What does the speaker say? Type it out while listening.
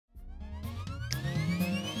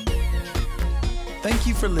Thank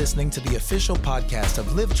you for listening to the official podcast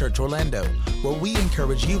of Live Church Orlando, where we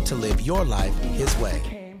encourage you to live your life His way.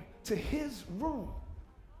 Came to his room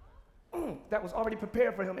that was already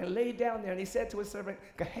prepared for him and laid down there, and he said to his servant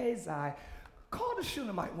Gehazi, call the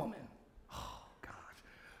Shunammite woman. Oh, gosh.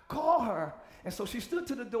 Call her. And so she stood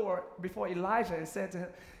to the door before Elijah and said to him,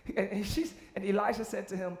 and Elijah said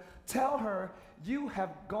to him, tell her you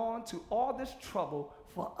have gone to all this trouble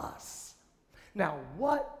for us. Now,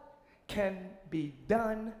 what can be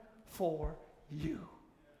done for you?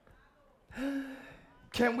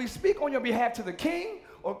 Can we speak on your behalf to the king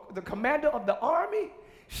or the commander of the army?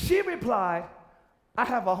 She replied, I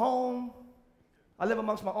have a home. I live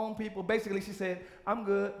amongst my own people. Basically, she said, I'm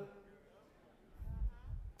good.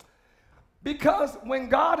 Because when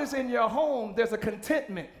God is in your home, there's a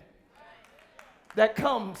contentment that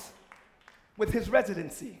comes with his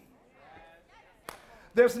residency.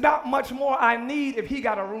 There's not much more I need if he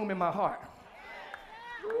got a room in my heart.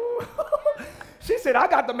 She said, I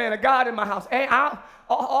got the man of God in my house. And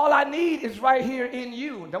all I need is right here in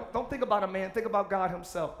you. Don't think about a man. Think about God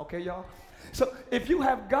himself. Okay, y'all? So if you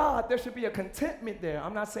have God, there should be a contentment there.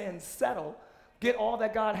 I'm not saying settle. Get all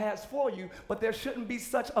that God has for you. But there shouldn't be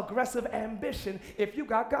such aggressive ambition if you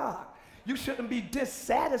got God. You shouldn't be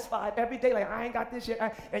dissatisfied every day like, I ain't got this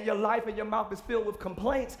yet. And your life and your mouth is filled with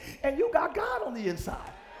complaints. And you got God on the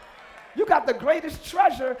inside. You got the greatest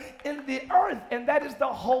treasure in the earth, and that is the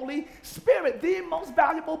Holy Spirit. The most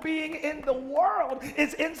valuable being in the world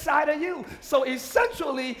is inside of you. So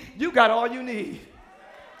essentially, you got all you need.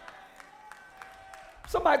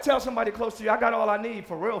 Somebody tell somebody close to you, I got all I need,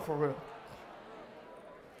 for real, for real.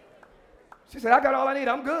 She said, I got all I need,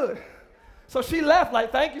 I'm good. So she left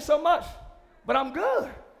like, thank you so much, but I'm good.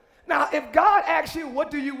 Now, if God asks you,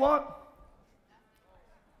 what do you want?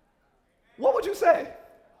 What would you say?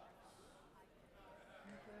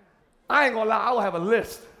 I ain't gonna lie, I will have a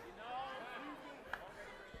list.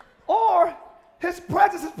 Or his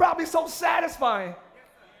presence is probably so satisfying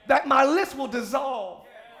that my list will dissolve.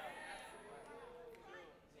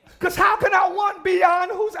 Because how can I want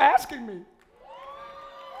beyond who's asking me?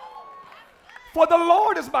 For the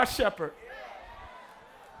Lord is my shepherd.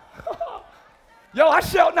 Yo, I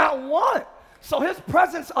shall not want. So his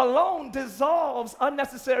presence alone dissolves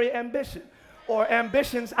unnecessary ambition or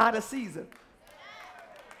ambitions out of season.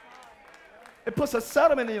 It puts a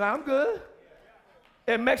settlement in you. I'm good.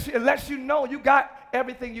 It lets you know you got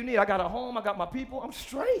everything you need. I got a home. I got my people. I'm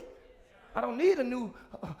straight. I don't need a new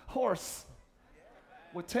horse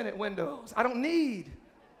with tinted windows. I don't need.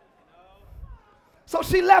 So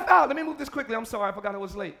she left out. Let me move this quickly. I'm sorry. I forgot it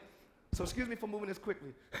was late. So excuse me for moving this quickly.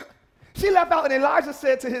 She left out, and Elijah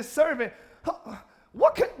said to his servant,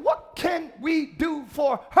 what can we do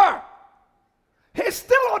for her? He's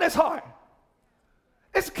still on his heart.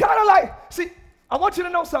 It's kind of like, see, I want you to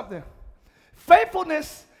know something.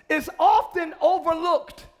 Faithfulness is often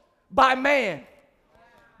overlooked by man,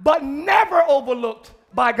 but never overlooked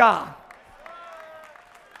by God.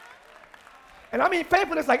 And I mean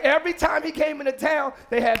faithfulness, like every time he came into town,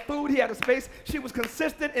 they had food, he had a space. She was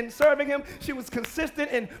consistent in serving him. She was consistent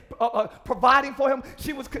in providing for him.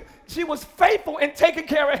 She was faithful in taking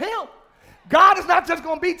care of him. God is not just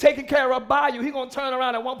going to be taken care of by you. He's going to turn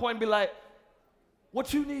around at one point and be like,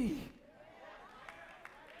 what you need?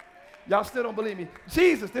 Y'all still don't believe me.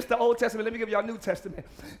 Jesus, this is the Old Testament. Let me give y'all New Testament.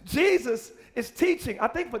 Jesus is teaching, I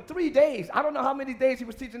think for 3 days. I don't know how many days he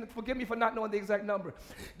was teaching. Forgive me for not knowing the exact number.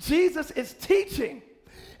 Jesus is teaching,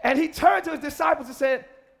 and he turned to his disciples and said,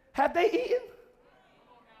 have they eaten?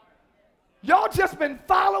 Y'all just been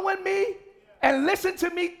following me and listening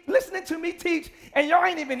to me teach, and y'all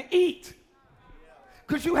ain't even eat.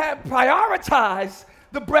 Because you have prioritized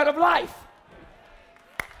the bread of life.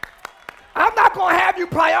 I'm not going to have you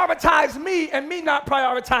prioritize me and me not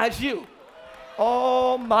prioritize you.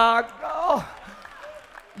 Oh, my God.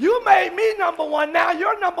 You made me number one. Now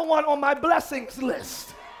you're number one on my blessings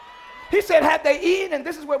list. He said, had they eaten? And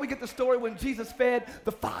this is where we get the story when Jesus fed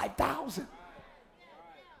the 5,000.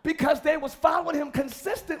 Because they was following him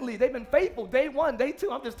consistently. They've been faithful. Day one, day two.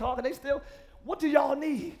 I'm just talking. They still, what do y'all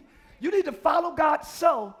need? You need to follow God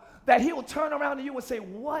so that he will turn around to you and say,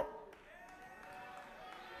 what?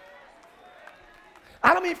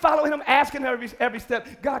 I don't mean following him, asking her every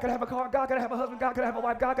step, God, can I have a car? God, can I have a husband? God, can I have a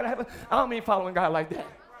wife? God, can I have a... I don't mean following God like that.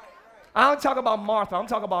 I don't talk about Martha. I'm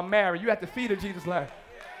talking about Mary. You at the feet of Jesus like,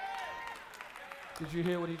 did you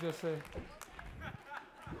hear what he just said?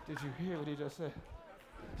 Did you hear what he just said?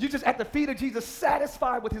 You just at the feet of Jesus,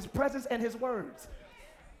 satisfied with his presence and his words.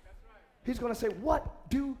 He's going to say, what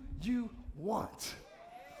do you want?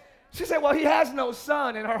 She said, well, he has no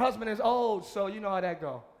son, and her husband is old, so you know how that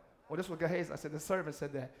go. Well, this was Gehazi. I said, the servant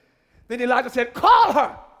said that. Then Elijah said, call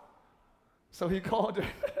her. So he called her.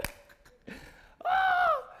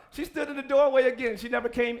 Oh, she stood in the doorway again. She never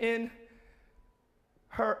came in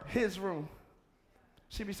his room.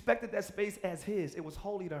 She respected that space as his. It was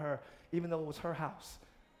holy to her, even though it was her house.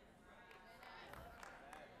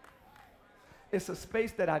 It's a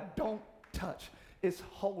space that I don't touch. It's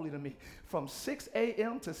holy to me. From 6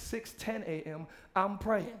 a.m. to 6:10 a.m., I'm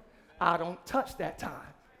praying. I don't touch that time.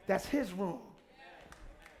 That's his room.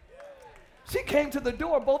 She came to the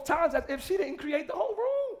door both times as if she didn't create the whole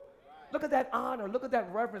room. Look at that honor. Look at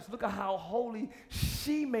that reverence. Look at how holy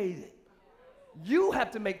she made it. You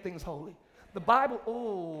have to make things holy. The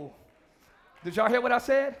Bible, did y'all hear what I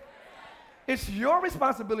said? It's your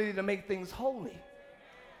responsibility to make things holy.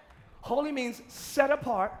 Holy means set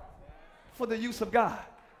apart for the use of God.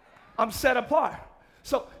 I'm set apart.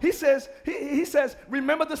 So he says, he says,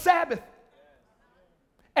 remember the Sabbath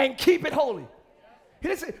and keep it holy. He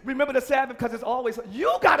didn't say, remember the Sabbath because it's always,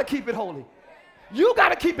 you got to keep it holy. You got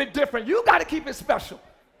to keep it different. You got to keep it special.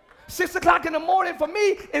 6 o'clock in the morning for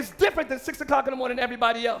me is different than 6 o'clock in the morning to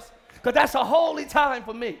everybody else because that's a holy time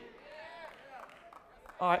for me.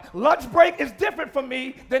 All right, lunch break is different for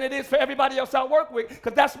me than it is for everybody else I work with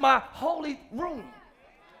because that's my holy room.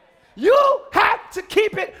 You have to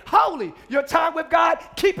keep it holy. Your time with God,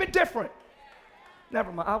 keep it different.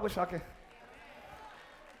 Never mind, I wish I could.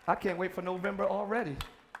 I can't wait for November already.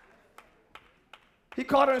 He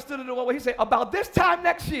called her and stood at the doorway. He said, about this time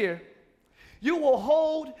next year, you will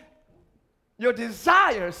hold your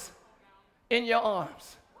desires in your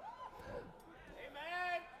arms.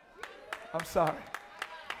 Amen. I'm sorry.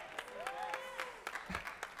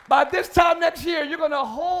 By this time next year, you're going to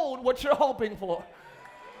hold what you're hoping for.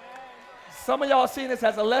 Some of y'all are seeing this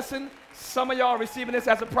as a lesson. Some of y'all are receiving this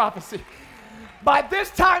as a prophecy. By this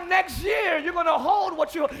time next year, you're going to hold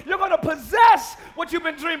what you're going to possess what you've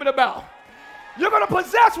been dreaming about. You're going to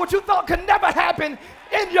possess what you thought could never happen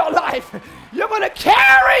in your life. You're going to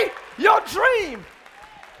carry your dream.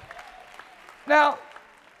 Now,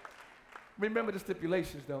 remember the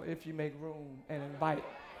stipulations, though, if you make room and invite.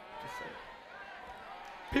 Just say.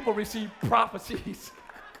 People receive prophecies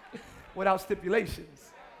without stipulations.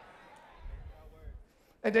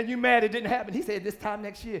 And then you mad it didn't happen. He said this time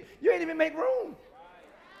next year. You ain't even make room.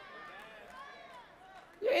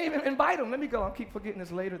 You ain't even invite them. Let me go. I'll keep forgetting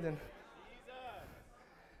this later then.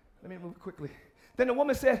 Let me move quickly. Then the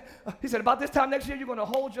woman said, he said, about this time next year, you're going to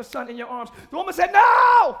hold your son in your arms. The woman said,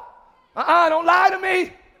 no! Don't lie to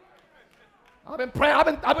me. I've been praying. I've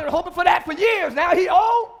been hoping for that for years. Now he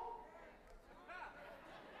old.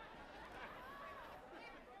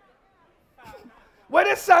 Where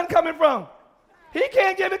this son coming from? He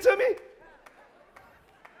can't give it to me.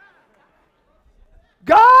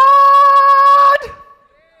 God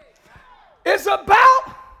is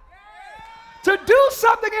about to do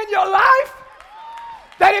something in your life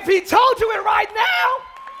that if he told you it right now,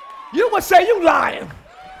 you would say you lying.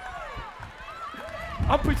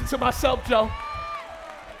 I'm preaching to myself, Joe.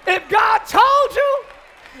 If God told you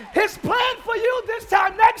his plan for you this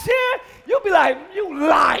time next year, you'll be like, you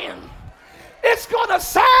lying. It's going to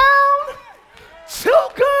sound too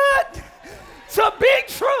good to be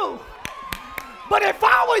true. But if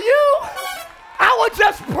I were you, I would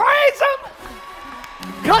just praise him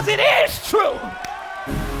because it is true.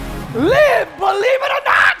 Live, believe it or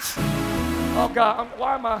not. Oh God,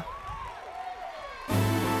 why am I?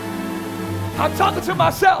 I'm talking to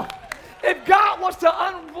myself. If God wants to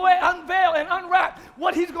unveil and unwrap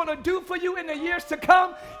what he's going to do for you in the years to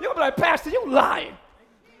come, you'll be like, Pastor, you lying.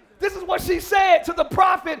 This is what she said to the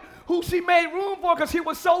prophet who she made room for because he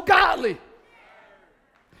was so godly.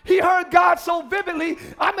 He heard God so vividly,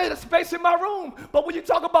 I made a space in my room. But when you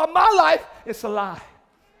talk about my life, it's a lie.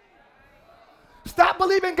 Stop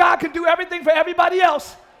believing God can do everything for everybody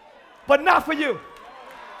else, but not for you.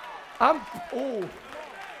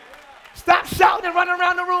 Stop shouting and running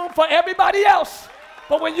around the room for everybody else.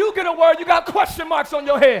 But when you get a word, you got question marks on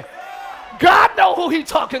your head. God knows who he's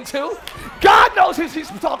talking to. God knows who he's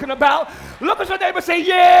talking about. Look at your neighbor and say,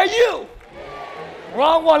 yeah, you.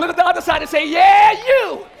 Wrong one. Look at the other side and say, yeah,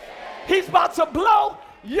 you. He's about to blow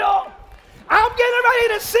your. I'm getting ready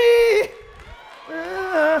to see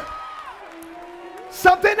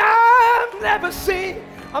something I've never seen.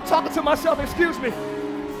 I'm talking to myself, excuse me.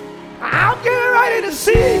 I'm getting ready to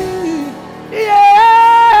see,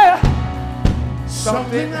 yeah,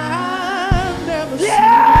 something I've never seen.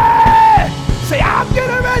 Yeah. Say, I'm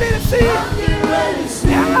getting ready to see. I'm getting ready to see.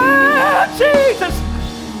 Yeah, Jesus.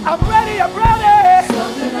 I'm ready.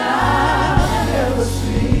 Something I've never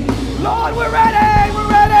seen. Lord, we're ready. I'm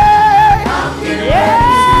getting ready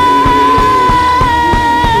to see.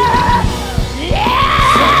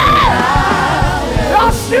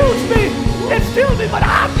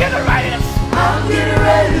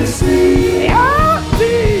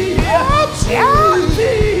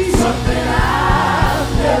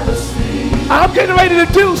 I'm getting ready to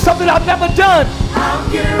do something I've never done. I'm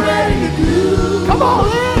getting ready to do. Come on,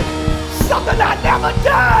 Lynn. Something I've never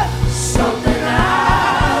done. Something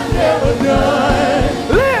I've never done.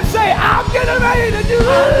 Lynn, say, I'm getting ready to do.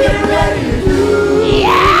 I'm getting ready to do.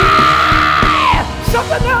 Yeah!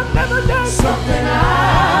 Something I've never done. Something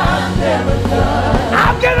I've never done.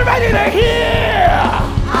 I'm getting ready to hear.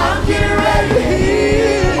 I'm getting ready to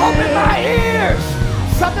hear. Open my ears.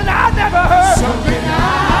 Something I've never heard. Something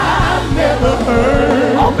I've never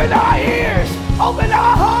heard. Open our ears. Open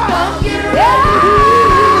our hearts. I'm getting ready to hear.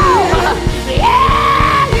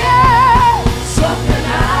 Yeah, yeah. Something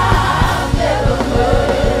I've never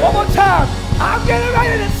heard. One more time. I'm getting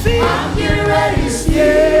ready to see. I'm getting ready to see.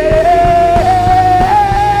 Yeah.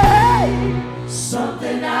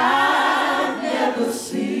 Something I've never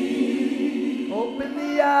seen. Open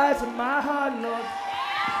the eyes of my heart, Lord.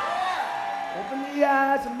 Open the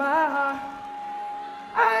eyes of my heart.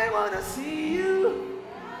 I want to see you.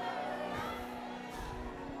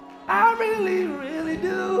 I really, really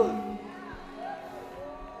do.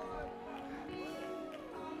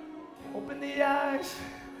 Open the eyes.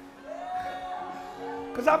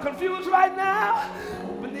 Because I'm confused right now.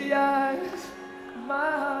 Open the eyes of my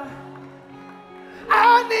heart.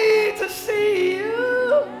 I need to see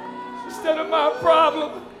you instead of my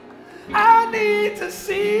problem. I need to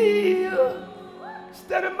see you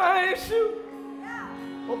instead of my issue.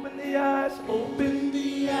 Open the eyes, open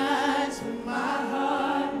the eyes of my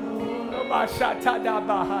heart, Lord.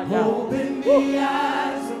 Open the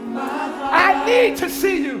eyes of my heart. I need to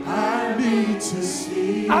see you. I need to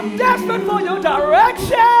see. I'm desperate for your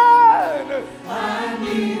direction. I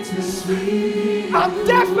need to see. I'm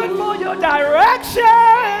desperate for your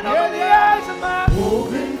direction. Open the eyes of my heart.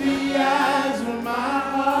 Open the eyes of my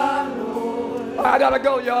heart, Lord. I gotta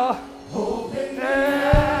go, y'all. Open the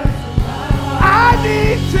eyes of my heart. I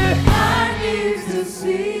need to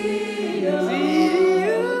see you. see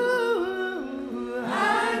you.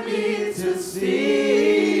 I need to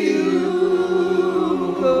see you.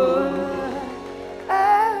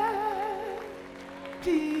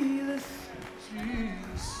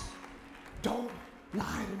 Jesus. Don't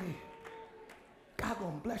lie to me. God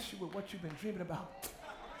gonna bless you with what you've been dreaming about.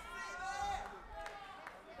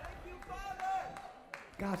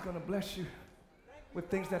 God's gonna bless you with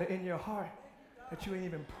things that are in your heart that you ain't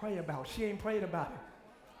even pray about. She ain't prayed about it.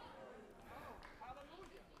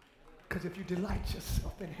 Because if you delight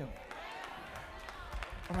yourself in him.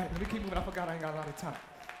 All right, let me keep moving. I forgot I ain't got a lot of time.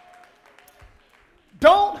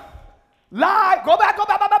 Don't lie. Go back.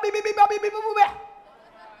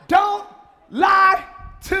 Don't lie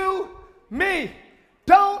to me.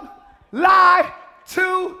 Don't lie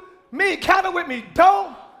to me. Count it with me.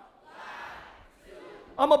 Don't.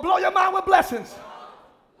 I'm going to blow your mind with blessings.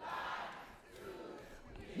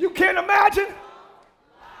 You can't imagine.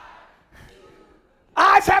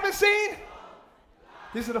 Eyes haven't seen.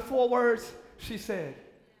 These are the 4 words she said.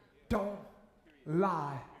 Don't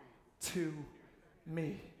lie to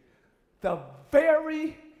me. The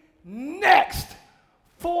very next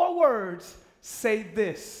 4 words say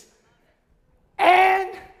this.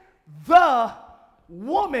 And the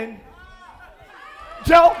woman.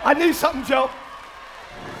 Joe, I need something, Joe.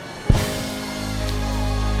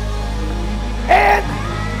 And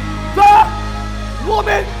the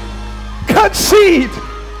woman conceived.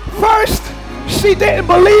 First, she didn't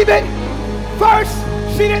believe it. First,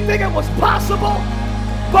 she didn't think it was possible.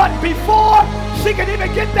 But before she could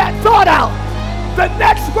even get that thought out, the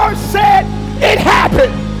next verse said, it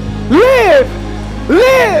happened. Live.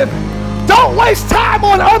 Don't waste time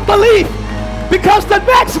on unbelief, because the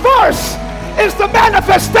next verse is the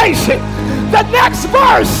manifestation. The next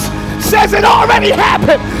verse says it already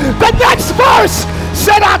happened. The next verse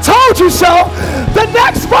said, I told you so. The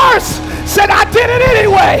next verse said, I did it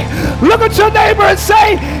anyway. Look at your neighbor and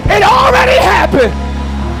say, it already happened.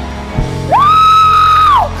 Woo!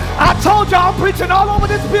 I told you I'm preaching all over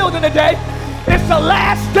this building today. It's the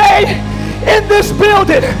last day in this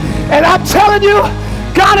building. And I'm telling you,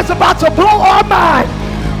 God is about to blow our mind.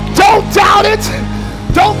 Don't doubt it.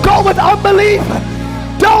 Don't go with unbelief.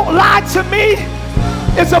 Don't lie to me.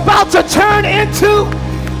 It's about to turn into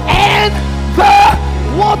and the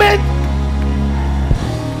woman.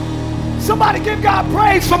 Somebody give God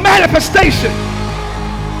praise for manifestation.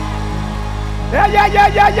 Yeah.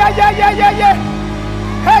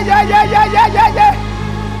 Hey, yeah.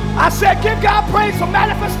 I said give God praise for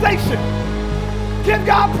manifestation. Give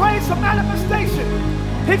God praise for manifestation.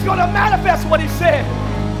 He's going to manifest what he said.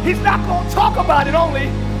 He's not going to talk about it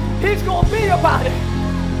only. He's going to be about it.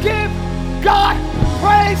 Give God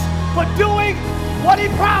praise for doing what he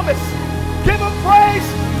promised. Give him praise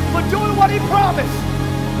for doing what he promised.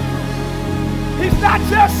 He's not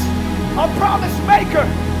just a promise maker.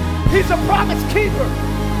 He's a promise keeper.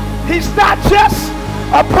 He's not just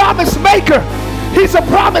a promise maker. He's a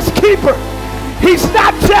promise keeper. He's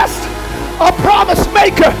not just a promise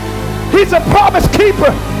maker. He's a promise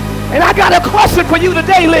keeper. And I got a question for you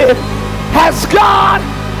today, Liv. Has God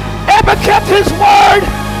ever kept his word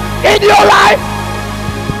in your life?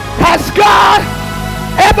 Has God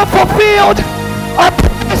ever fulfilled a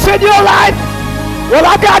promise in your life? Well,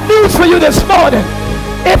 I got news for you this morning.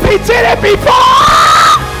 If he did it before,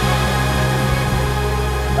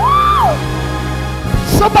 woo,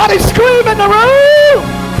 somebody scream in the room.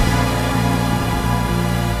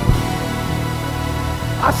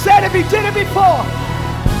 I said if he did it before,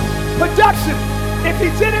 production, if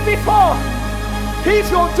he did it before, he's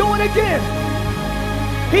going to do it again.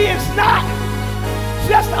 He is not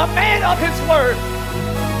just a man of his word.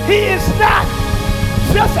 He is not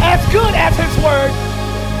just as good as his word.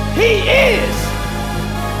 He is.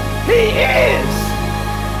 He is.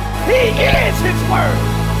 He is his word.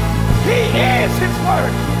 He is his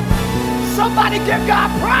word. Somebody give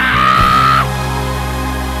God praise.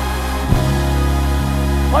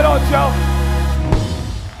 Hold on, Joe.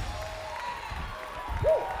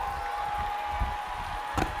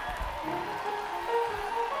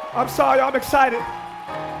 I'm sorry, I'm excited.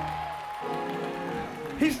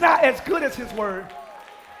 He's not as good as his word.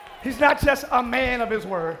 He's not just a man of his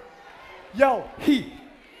word. Yo, he.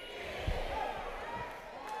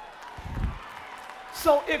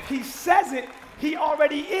 So if he says it, he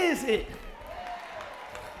already is it.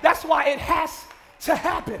 That's why it has to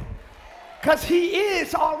happen. Because he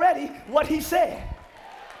is already what he said.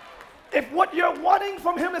 If what you're wanting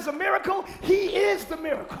from him is a miracle, he is the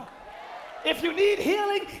miracle. If you need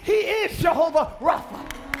healing, he is Jehovah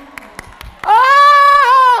Rapha.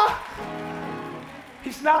 Ah!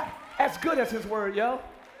 He's not as good as his word, yo.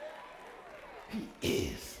 He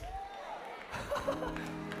is.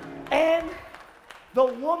 And the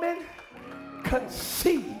woman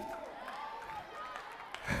conceived.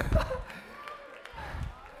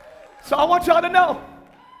 So I want y'all to know,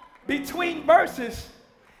 between verses,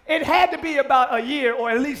 it had to be about a year or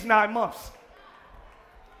at least 9 months.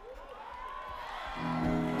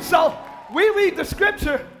 So we read the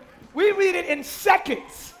scripture, we read it in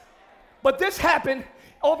seconds, but this happened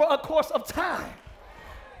over a course of time.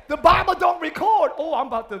 The Bible don't record, I'm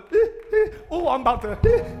about to.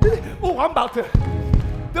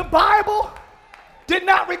 The Bible did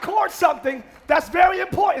not record something that's very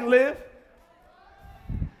important, Liv.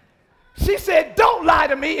 She said, don't lie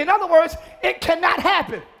to me. In other words, it cannot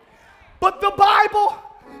happen. But the Bible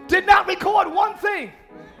did not record one thing.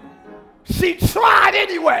 She tried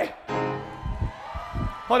anyway.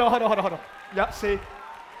 Hold on. Yeah, see?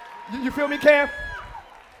 You feel me, Cam?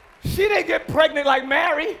 She didn't get pregnant like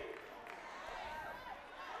Mary.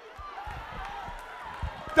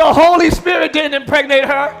 The Holy Spirit didn't impregnate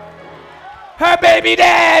her. Her baby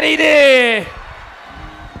daddy did.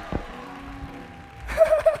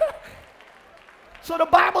 So the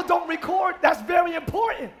Bible don't record. That's very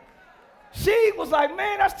important. She was like,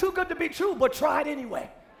 man, that's too good to be true, but tried anyway.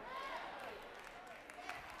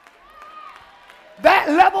 That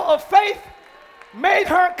level of faith made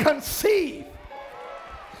her conceive.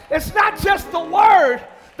 It's not just the word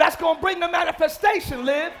that's going to bring the manifestation,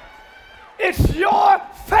 Liv. It's your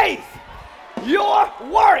faith, your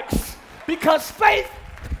works. Because faith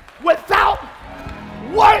without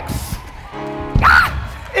works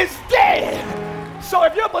is dead. So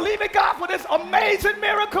if you're believing God for this amazing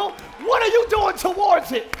miracle, what are you doing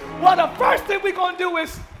towards it? Well, the first thing we're going to do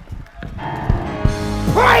is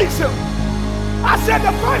praise him. I said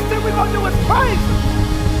the first thing we're going to do is praise him.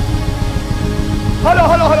 Hold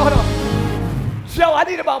on. Joe, I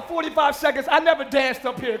need about 45 seconds. I never danced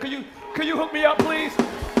up here. Can you hook me up, please?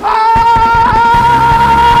 Oh!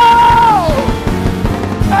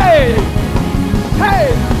 Hey!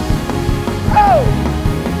 Oh!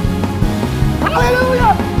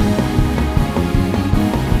 Hallelujah!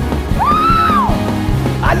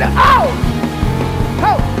 Oh!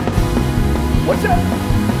 Oh! What's up?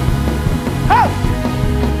 Oh!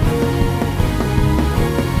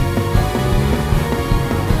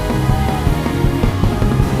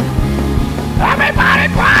 Everybody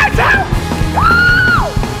cries out!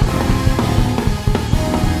 Oh!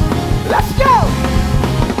 Let's go!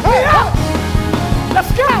 We up!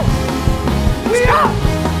 Let's go! We up!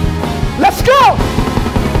 Let's go!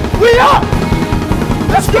 We up!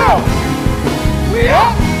 Let's go! We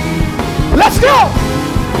up! Let's go!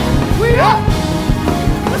 We up!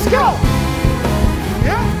 Let's go!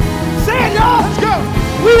 Yeah! Say it, y'all! Let's go!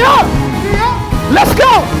 We up! We up! Let's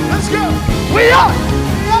go!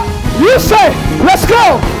 You say, let's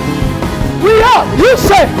go. We up. You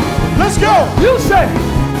say, Let's go. you say,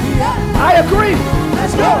 I agree.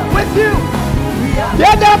 Let's go. With you.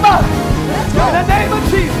 Let's go. In the name of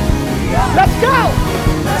Jesus. Let's go.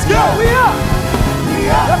 Let's go. We up.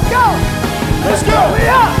 Let's go. Let's go. We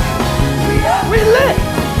up. We lit.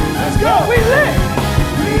 Let's go. We lit.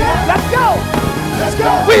 Let's go. Let's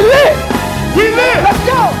go. We lit. We live. Let's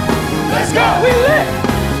go. Let's go. We lit.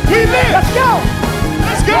 We live. Let's go.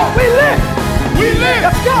 Let's go. We lit. We live.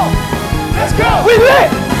 Let's go. Let's go. We lit.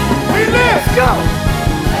 We live. Let's go.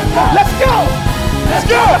 Let's go. Let's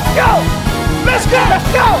go. Let's go. Let's go. Let's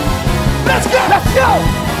go. Let's go. Let's go.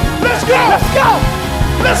 Let's go. Let's go.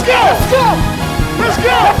 Let's go. Let's go. Let's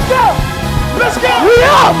go. Let's go. Let's go. We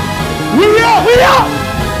up. We up. We up.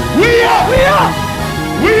 We up. We up.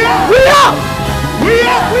 We up. We up. We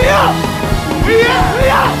up. We up. We up. We up.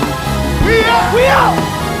 We up. We up.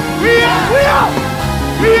 We up. We up.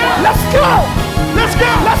 We up. Let's go. Let's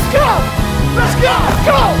go. Let's go. Let's go. Let's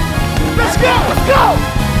go. Let's go. Let's go.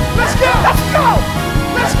 Let's go. Let's go.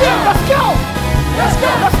 Let's go. Let's go. Let's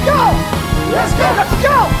go. Let's go. Let's go. Let's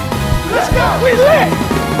go. Let's go. We lit.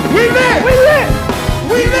 We live. We lit.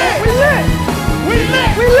 We live. We lit. We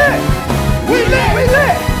live. We lit. We live. We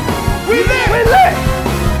lit. We live. We lit.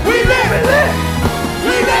 We live. We lit.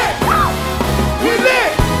 We live. We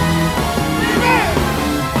live. We live.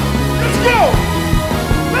 Let's go.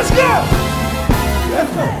 Let's go.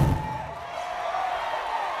 Let's go.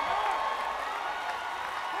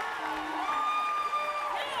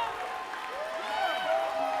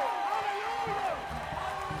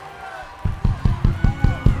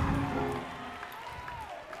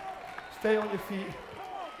 Stay on your feet.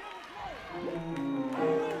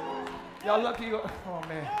 Y'all lucky you. Oh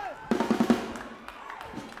man.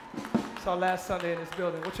 It's our last Sunday in this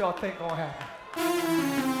building. What y'all think gonna happen?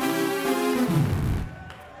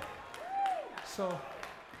 So.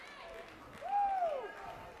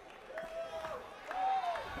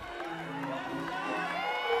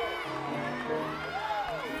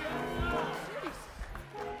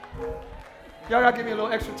 Y'all gotta give me a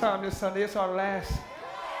little extra time this Sunday. It's our last.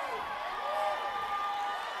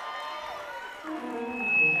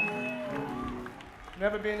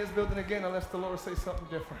 Never be in this building again unless the Lord says something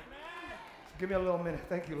different. So give me a little minute.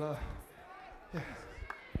 Thank you, love. Yeah.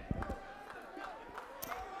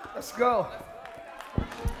 Let's go.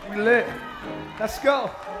 We lit. Let's go.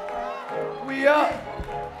 We up.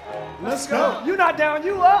 Let's go. You not down,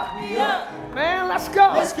 you up. We up. Man, let's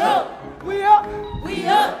go. Let's go. We up. We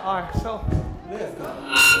up. All right, so. Let's go.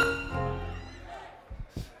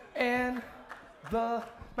 And the,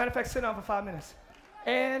 matter of fact, sit down for 5 minutes.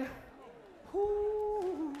 And,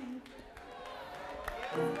 whoo.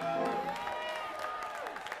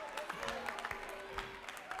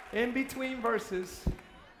 In between verses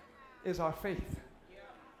is our faith.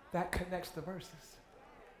 That connects the verses.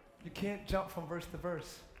 You can't jump from verse to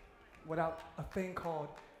verse without a thing called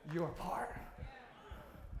your part.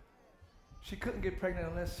 She couldn't get pregnant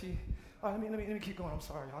unless she, all right, let me keep going. I'm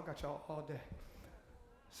sorry, I got y'all all day.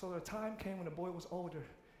 So the time came when the boy was older.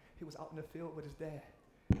 He was out in the field with his dad,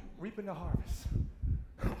 reaping the harvest.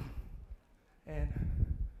 And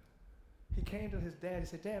he came to his dad. He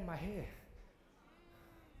said, "Dad, my hair."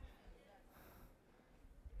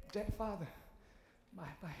 "Dad, father, my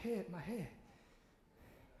head.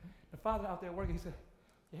 The father out there working, he said,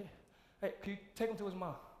 "Yeah. Hey, can you take him to his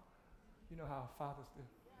mom?" You know how fathers do.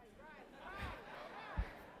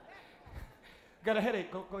 Got a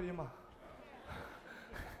headache, go to your mom.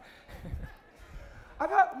 I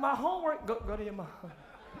got my homework, go to your mom.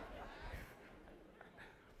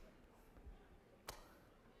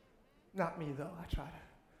 Not me though, I tried it.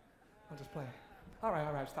 I'm just playing. All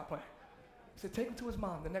right, stop playing. He said, take him to his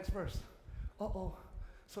mom, the next verse. Uh-oh.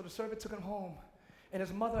 So the servant took him home, and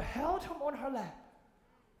his mother held him on her lap.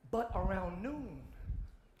 But around noon,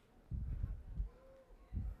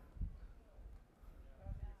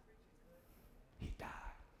 he died.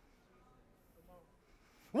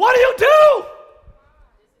 What do you do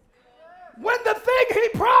when the thing he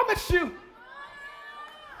promised you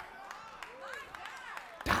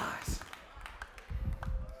dies?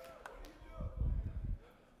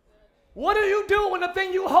 What do you do when the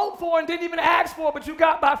thing you hoped for and didn't even ask for, but you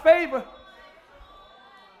got by favor?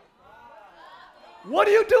 What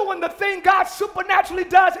do you do when the thing God supernaturally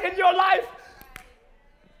does in your life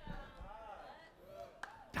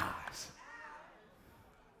dies?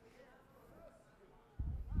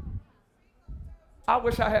 I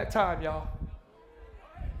wish I had time, y'all.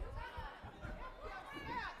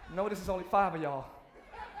 No, this is only 5 of y'all.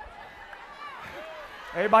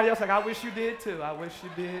 Everybody else like, I wish you did too. I wish you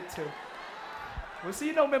did too. We'll see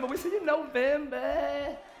you November. We'll see you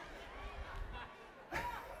November.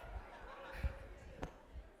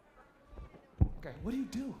 Okay, what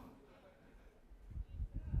do?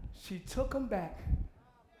 She took him back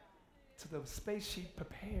to the space she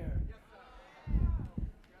prepared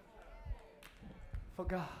for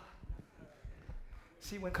God.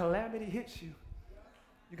 See, when calamity hits you,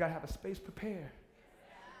 you got to have a space prepared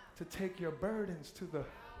to take your burdens to the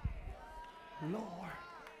Lord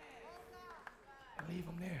and leave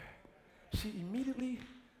them there. She immediately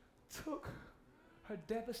took her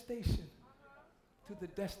devastation to the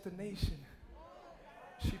destination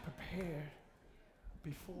she prepared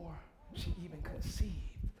before she even conceived.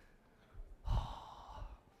 Oh,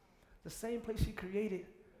 the same place she created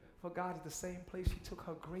for God is the same place she took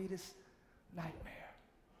her greatest nightmare.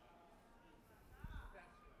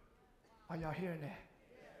 Are y'all hearing that?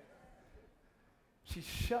 She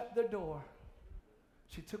shut the door.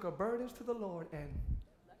 She took her burdens to the Lord and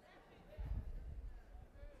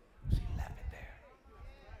she left it there.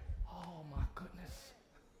 Oh my goodness.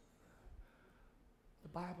 The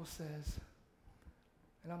Bible says,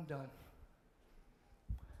 and I'm done.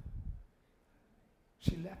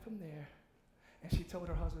 She left him there and she told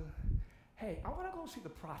her husband, hey, I want to go see the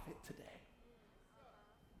prophet today.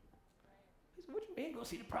 He said, what you mean go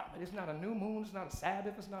see the prophet? It's not a new moon, it's not a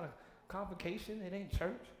Sabbath, it's not a convocation, it ain't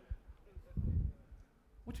church.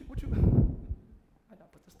 What you, I gotta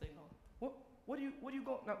put this thing on. What do you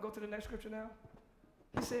go, now go to the next scripture now?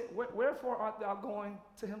 He said, wherefore art thou going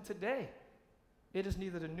to him today? It is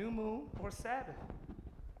neither the new moon or Sabbath.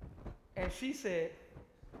 And she said,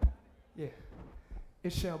 yeah,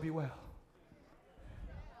 it shall be well.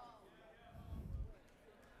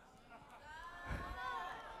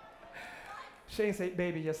 She ain't say,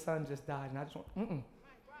 baby, your son just died, and I just want,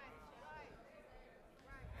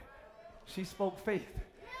 She spoke faith.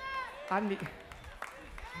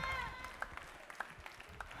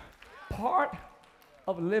 Part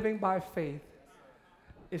of living by faith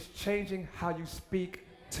is changing how you speak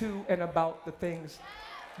to and about the things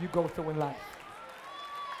you go through in life.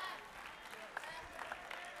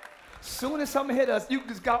 Soon as something hit us, you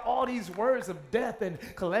just got all these words of death and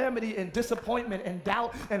calamity and disappointment and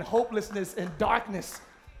doubt and hopelessness and darkness.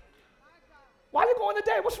 Why are you going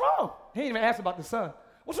today? What's wrong? He didn't even ask about the son.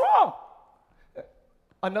 What's wrong?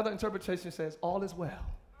 Another interpretation says, all is well.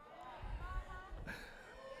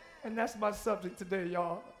 And that's my subject today,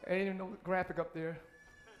 y'all. Ain't even no graphic up there.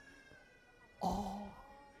 All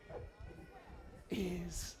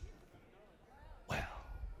is well.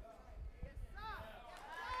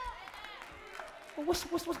 Well, what's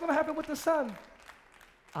going to happen with the son?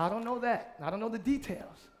 I don't know that. I don't know the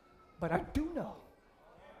details. But I do know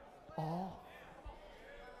all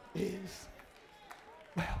is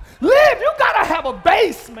well. Live, you got to have a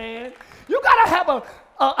base, man. You got to have an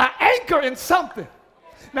anchor in something.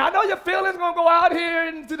 Now, I know your feelings going to go out here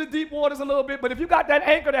into the deep waters a little bit, but if you got that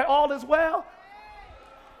anchor that all is well,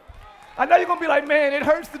 I know you're going to be like, man, it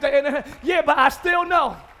hurts today. Yeah, but I still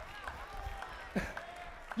know.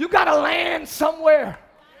 You got to land somewhere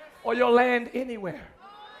or you'll land anywhere.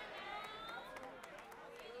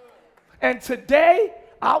 And today,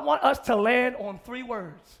 I want us to land on 3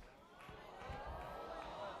 words.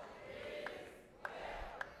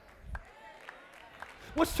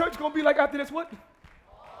 What's church going to be like after this? What?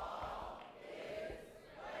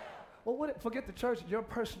 Well, forget the church, your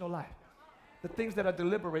personal life. The things that are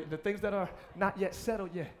deliberating, the things that are not yet settled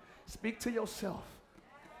yet. Speak to yourself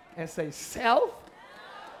and say, self,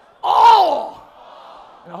 all.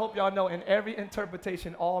 And I hope y'all know in every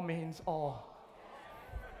interpretation, all means all.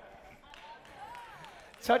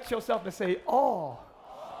 Touch yourself and say, all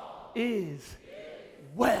is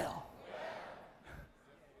well.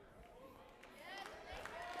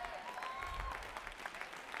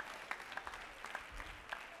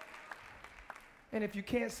 And if you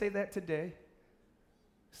can't say that today,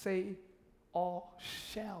 say, all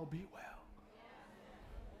shall be well.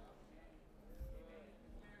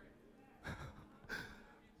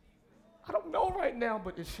 I don't know right now,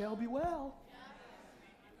 but it shall be well.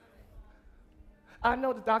 I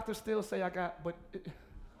know the doctors still say I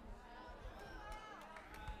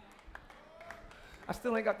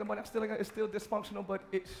still ain't got the money, it's still dysfunctional, but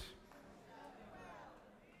it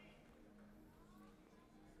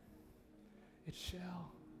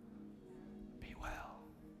shall be well.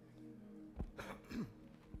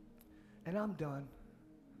 And I'm done.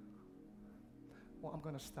 Well, I'm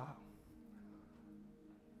going to stop.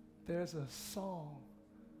 There's a song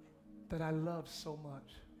that I love so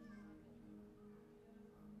much.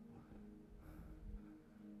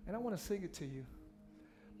 And I want to sing it to you.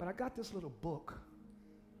 But I got this little book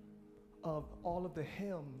of all of the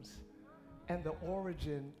hymns and the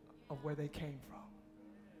origin of where they came from.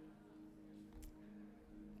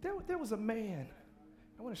 There was a man.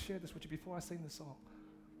 I want to share this with you before I sing the song.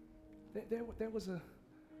 There was a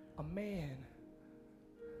man,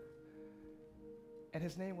 and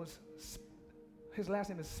his last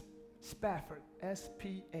name is Spafford,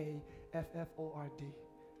 Spafford.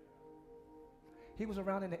 He was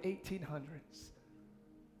around in the 1800s.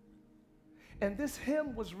 And this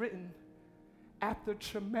hymn was written after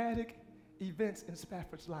traumatic events in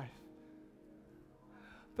Spafford's life.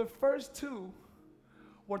 The first two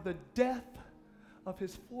were the death of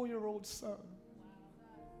his 4-year-old son.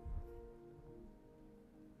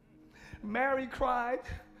 Mary cried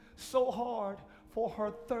so hard for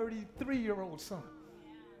her 33-year-old son.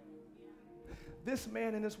 This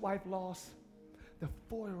man and his wife lost the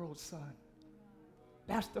 4-year-old son.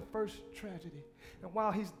 That's the first tragedy. And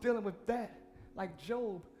while he's dealing with that, like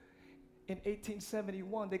Job, in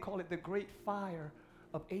 1871, they call it the Great Fire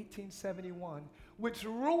of 1871, which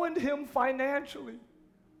ruined him financially.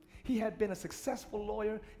 He had been a successful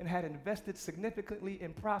lawyer and had invested significantly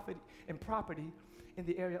in property in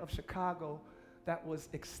the area of Chicago that was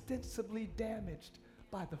extensively damaged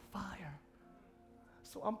by the fire.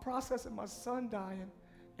 So I'm processing my son dying,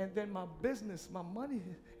 and then my business, my money,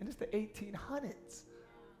 and it's the 1800s.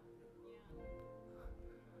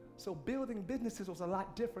 So building businesses was a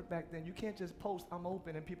lot different back then. You can't just post, I'm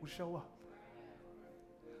open, and people show up.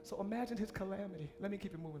 So imagine his calamity. Let me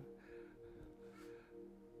keep it moving.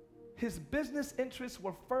 His business interests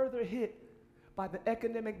were further hit by the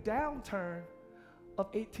economic downturn of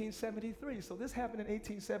 1873. So this happened in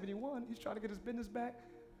 1871. He's trying to get his business back.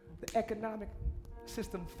 The economic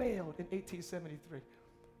system failed in 1873.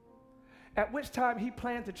 At which time he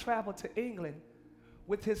planned to travel to England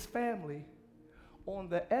with his family on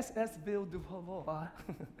the SS Ville du Havre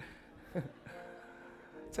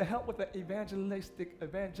to help with the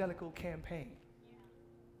evangelical campaign.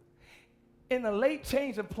 In a late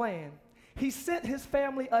change of plan, he sent his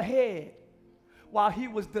family ahead while he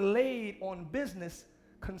was delayed on business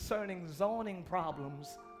concerning zoning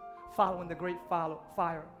problems following the Great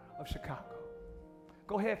Fire of Chicago.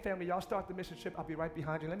 Go ahead, family. Y'all start the mission trip. I'll be right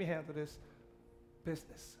behind you. Let me handle this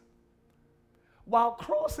business. While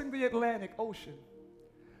crossing the Atlantic Ocean,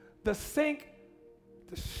 the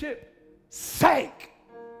ship sank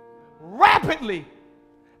rapidly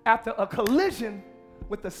after a collision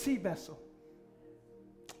with a sea vessel.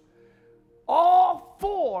 All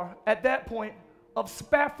 4, at that point, of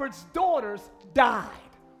Spafford's daughters died.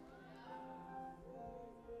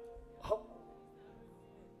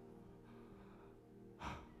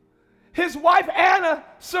 His wife Anna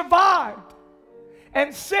survived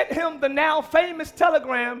and sent him the now famous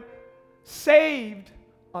telegram, "Saved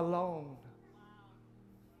alone."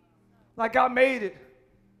 Like I made it,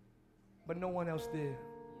 but no one else did,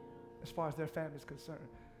 as far as their family is concerned.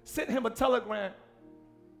 Sent him a telegram,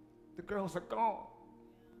 the girls are gone.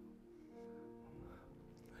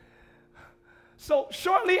 So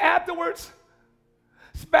shortly afterwards,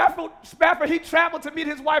 Spafford, he traveled to meet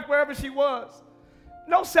his wife wherever she was.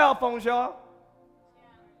 No cell phones, y'all.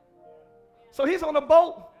 So he's on a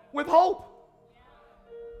boat with hope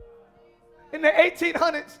in the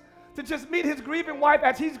 1800s to just meet his grieving wife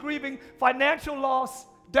as he's grieving financial loss,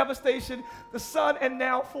 devastation, the son, and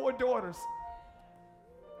now 4 daughters.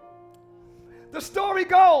 The story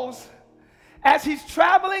goes, as he's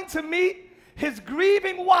traveling to meet his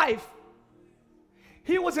grieving wife,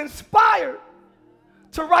 he was inspired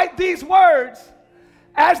to write these words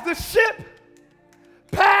as the ship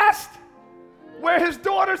passed where his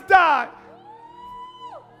daughters died.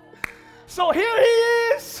 So here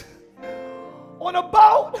he is on a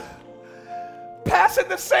boat passing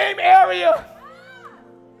the same area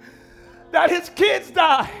that his kids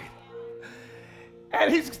died.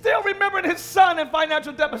 And he's still remembering his son in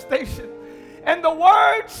financial devastation. And the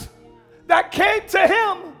words that came to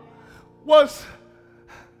him was,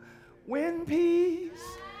 "When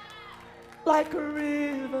peace like a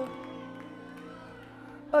river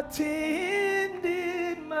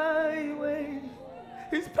attended my way."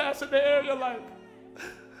 He's passing the area like,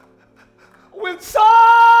 "When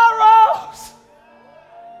sorrows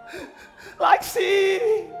like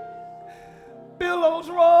sea billows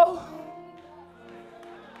roll."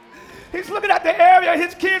 He's looking at the area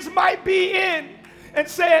his kids might be in and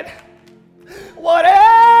said,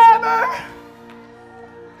 "Whatever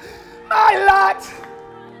my lot,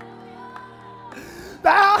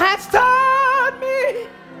 thou hast taught me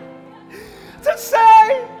to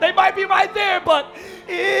say." They might be right there, but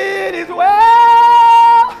it is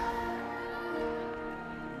well.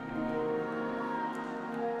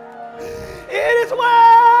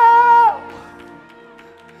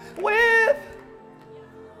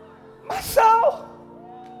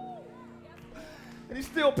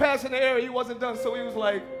 in the area. He wasn't done, so he was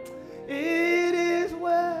like, it is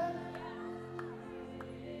well.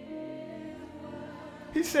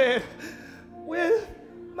 He said, with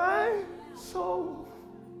my soul.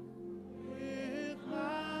 With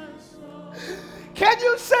my soul. Can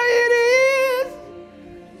you say it is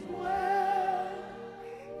well?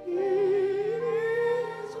 It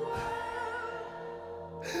is well.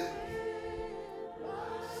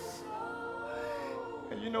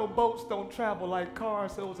 And you know, boats don't travel like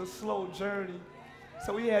cars, so it was a slow journey.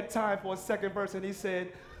 So he had time for a second verse, and he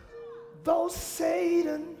said, though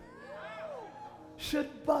Satan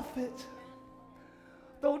should buffet,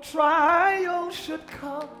 though trial should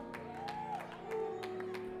come,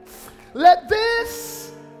 let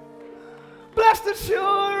this blessed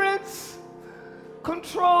assurance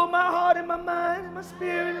control my heart and my mind and my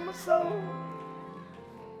spirit and my soul.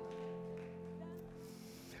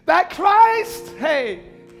 That Christ, hey,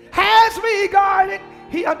 has regarded,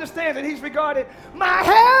 he understands that he's regarded my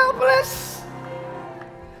helpless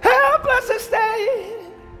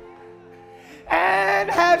estate, and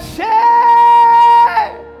has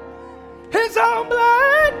shed his own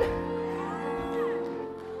blood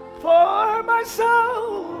for my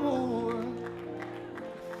soul.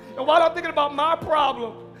 And while I'm thinking about my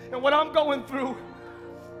problem and what I'm going through,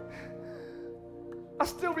 I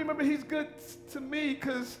still remember he's good to me,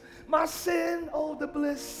 because my sin, oh, the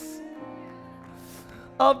bliss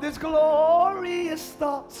of this glorious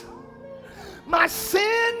thought. My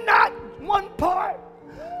sin, not one part,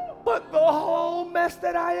 but the whole mess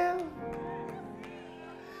that I am.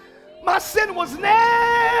 My sin was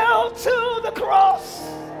nailed to the cross,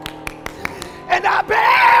 and I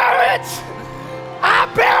bear it. I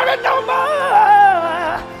bear it no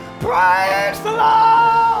more. Praise the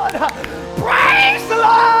Lord. Praise the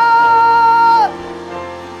Lord.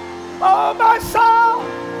 Oh, my soul.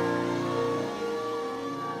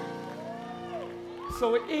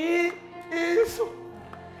 So it is.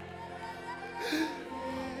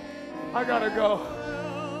 I gotta go.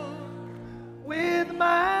 With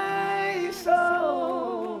my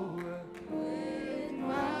soul. With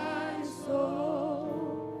my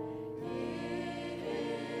soul. It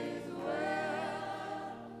is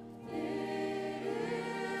well. It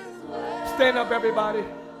is well. Stand up, everybody.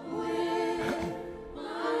 With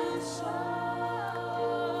my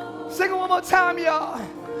soul. Sing it one more time, y'all.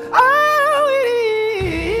 Oh, it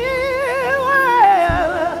is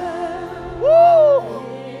well. Woo!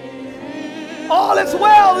 All is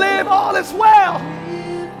well, live. All is well.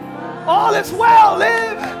 All is well,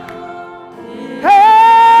 live. Hey!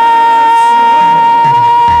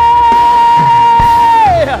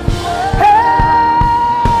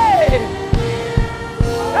 Hey!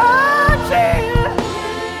 Oh, Jesus.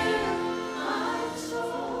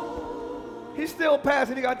 He's still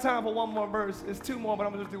passing. He got time for one more verse. It's two more, but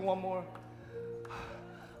I'm going to just do one more.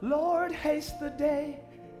 Lord, haste the day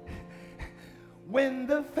when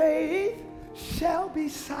the faith shall be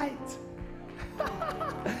sight.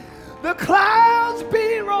 The clouds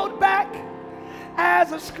be rolled back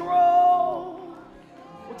as a scroll.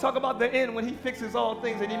 We'll talk about the end when he fixes all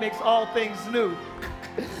things and he makes all things new.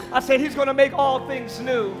 I said he's going to make all things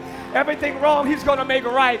new. Everything wrong, he's going to make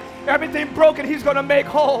right. Everything broken, he's going to make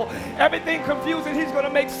whole. Everything confusing, he's going to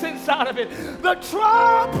make sense out of it. The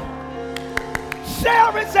trump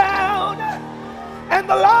shall resound, and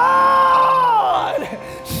the Lord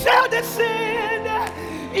shall descend.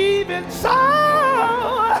 Even so,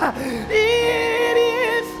 it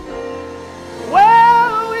is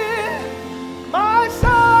well with my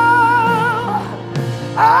soul.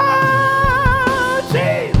 Oh,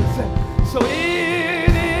 Jesus. So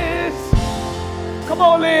it is. Come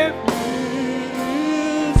on, Lynn.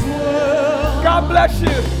 God bless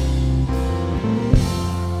you.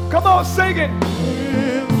 Come on, sing it.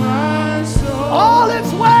 All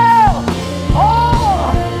is well.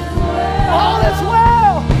 All is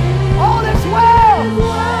well. All is well.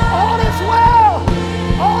 All is well.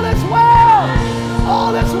 All is well.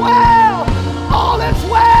 All is well. All is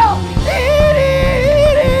well. It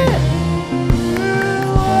is.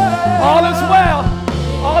 All is well.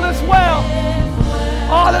 All is well.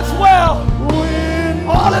 All is well.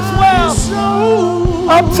 All is well.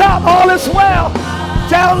 Up top, all is well.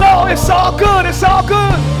 Down low, it's all good. It's all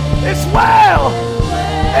good. It's well.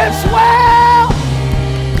 It's well.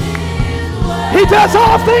 He does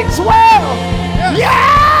all things well.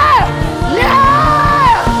 Yeah!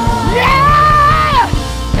 Yeah! Yeah!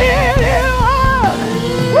 It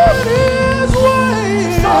is well.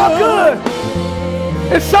 It's all good.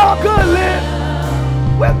 It's all good, Lynn.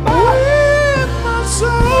 With my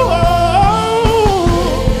soul.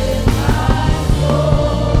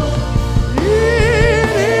 It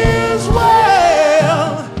is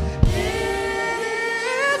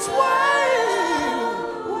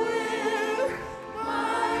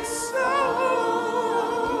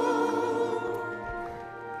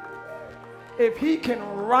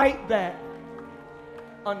write that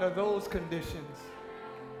under those conditions,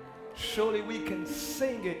 surely we can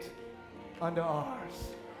sing it under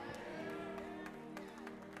ours.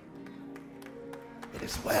 It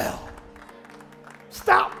is well.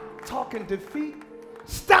 Stop talking defeat.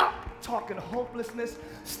 Stop talking hopelessness.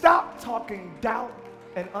 Stop talking doubt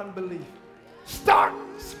and unbelief. Start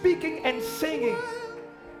speaking and singing.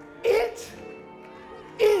 It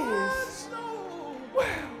is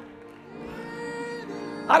well.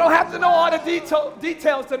 I don't have to know all the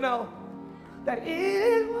details to know that it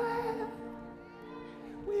is well.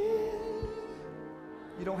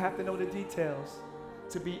 You don't have to know the details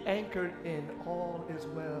to be anchored in all is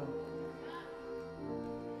well.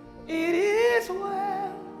 It is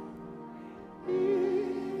well.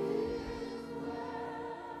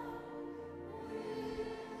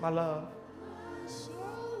 My love.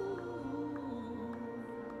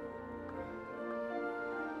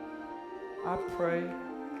 I pray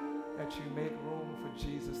that you make room for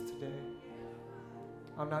Jesus today.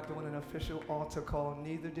 I'm not doing an official altar call,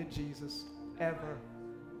 neither did Jesus, ever.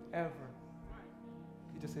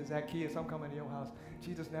 He just says, Zacchaeus, I'm coming to your house.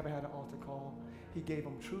 Jesus never had an altar call. He gave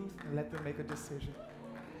them truth and let them make a decision.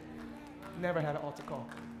 Never had an altar call.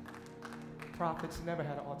 Prophets never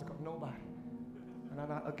had an altar call. Nobody. And I'm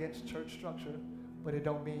not against church structure, but it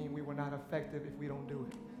don't mean we were not effective if we don't do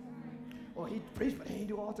it. Well, he preached, but he didn't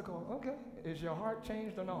do altar call. Okay. Is your heart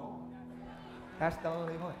changed or no? That's the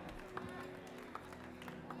only one.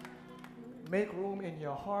 Make room in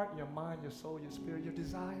your heart, your mind, your soul, your spirit, your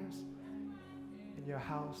desires, in your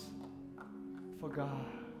house for God.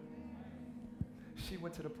 She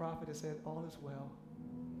went to the prophet and said, all is well.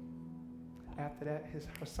 After that,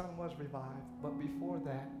 her son was revived. But before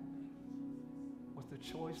that was the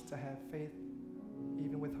choice to have faith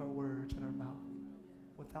even with her words in her mouth.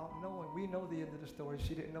 Without knowing, we know the end of the story.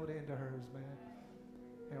 She didn't know the end of hers, man.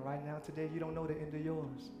 And right now, today, you don't know the end of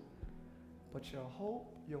yours. But your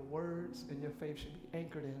hope, your words, and your faith should be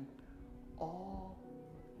anchored in all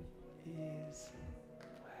is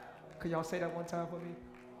well. Could y'all say that one time for me?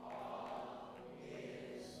 All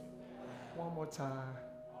is well. One more time.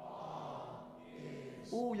 All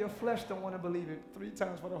is well. Ooh, your flesh don't want to believe it. 3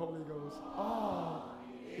 times for the Holy Ghost. All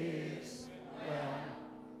is well.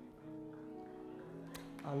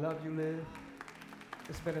 I love you, Liv.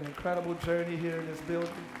 It's been an incredible journey here in this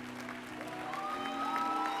building.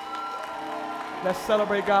 Let's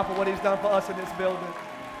celebrate God for what he's done for us in this building.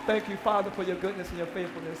 Thank you, Father, for your goodness and your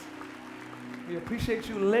faithfulness. We appreciate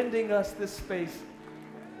you lending us this space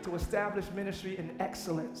to establish ministry in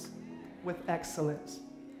excellence, with excellence.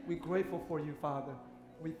 We're grateful for you, Father.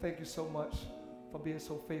 We thank you so much for being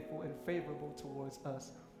so faithful and favorable towards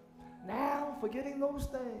us. Now, forgetting those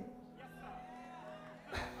things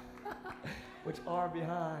which are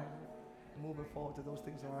behind, moving forward to those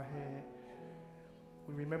things that are ahead.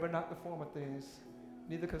 We remember not the former things,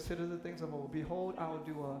 neither consider the things of old. Behold, I will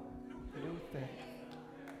do a new thing.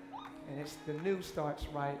 And the new starts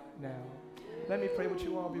right now. Let me pray with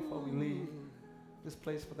you all before we leave this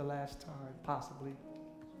place for the last time, possibly.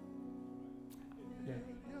 Yeah.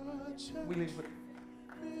 We leave with...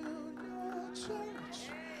 Build your church.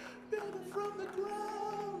 Build it from the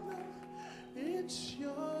ground up. It's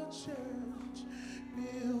your church.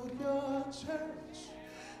 Build your church.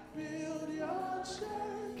 Build your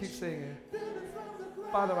church. Keep singing.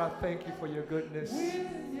 Father, I thank you for your goodness.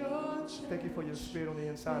 Thank you for your spirit on the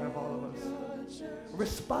inside of all of us.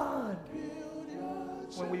 Respond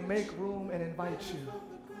when we make room and invite you.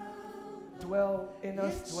 Dwell in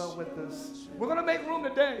us, dwell with us. We're going to make room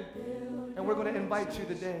today, and we're going to invite you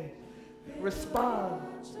today. Respond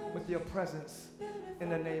with your presence in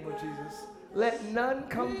the name of Jesus. Let none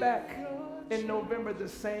come back in November the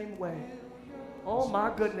same way. Oh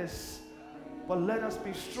my goodness. But let us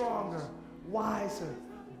be stronger, wiser,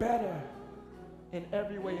 better in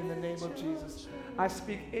every way in the name of Jesus. I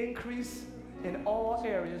speak increase in all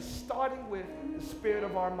areas, starting with the spirit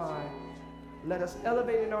of our mind. Let us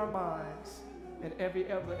elevate in our minds, and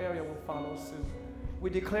every other area will follow suit. We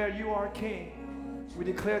declare you are King. We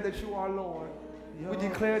declare that you are Lord. We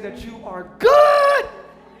declare that you are good.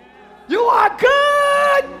 You are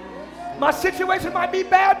good. My situation might be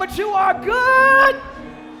bad, but you are good.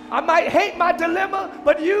 I might hate my dilemma,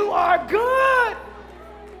 but you are good.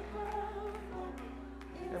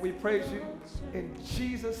 And we praise you in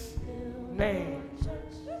Jesus' name.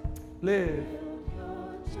 Live.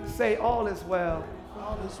 Say all is well.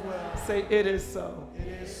 All is well. Say it is so. It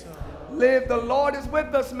is so. Live. The Lord is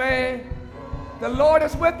with us, man. The Lord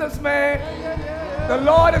is with us, man. The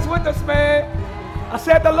Lord is with us, man. I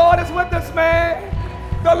said the Lord is with us, man.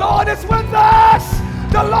 The Lord is with us.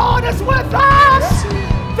 The Lord is with us.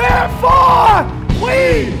 Therefore,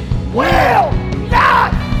 we will not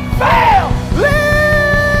fail. Build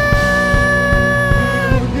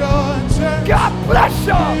your church. God bless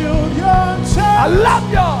y'all. Build your church. I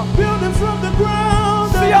love y'all. Build it from the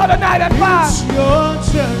ground. See y'all tonight at 5. It's your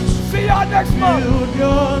church. See y'all next month. Build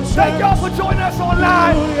your church. Thank y'all for joining us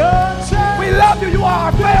online. Build your church. We love you. You are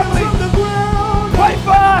our family. From the ground. Pray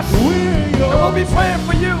for us. We're And your we'll be praying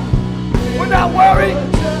for you. We're not worried.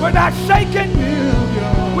 We're not shaken.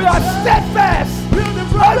 We are steadfast,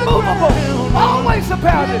 unmovable, always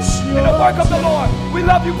abounding in the work of the Lord. We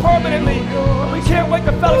love you permanently. And we can't wait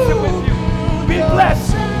to fellowship with you. Be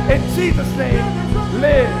blessed. In Jesus' name,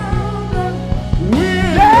 live.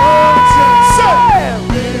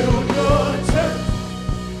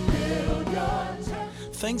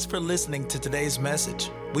 Thanks for listening to today's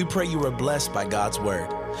message. We pray you were blessed by God's word.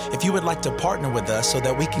 If you would like to partner with us so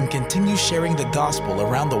that we can continue sharing the gospel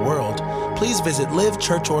around the world, please visit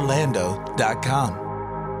livechurchorlando.com.